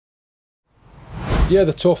Yeah,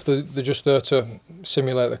 they're tough. They're just there to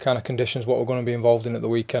simulate the kind of conditions what we're going to be involved in at the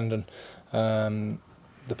weekend, and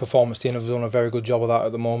the performance team have done a very good job of that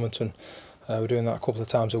at the moment, and we're doing that a couple of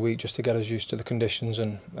times a week just to get us used to the conditions,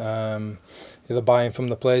 and the buy-in from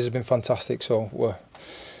the players has been fantastic. So we're,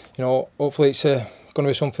 hopefully it's going to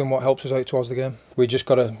be something what helps us out towards the game. We just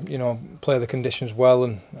got to play the conditions well,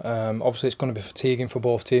 and obviously it's going to be fatiguing for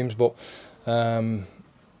both teams, but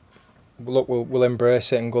look, we'll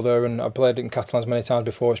embrace it and go there. And I've played in Catalans many times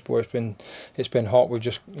before, but it's been hot. We've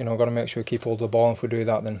just got to make sure we keep hold of the ball, and if we do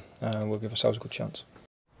that, then we'll give ourselves a good chance.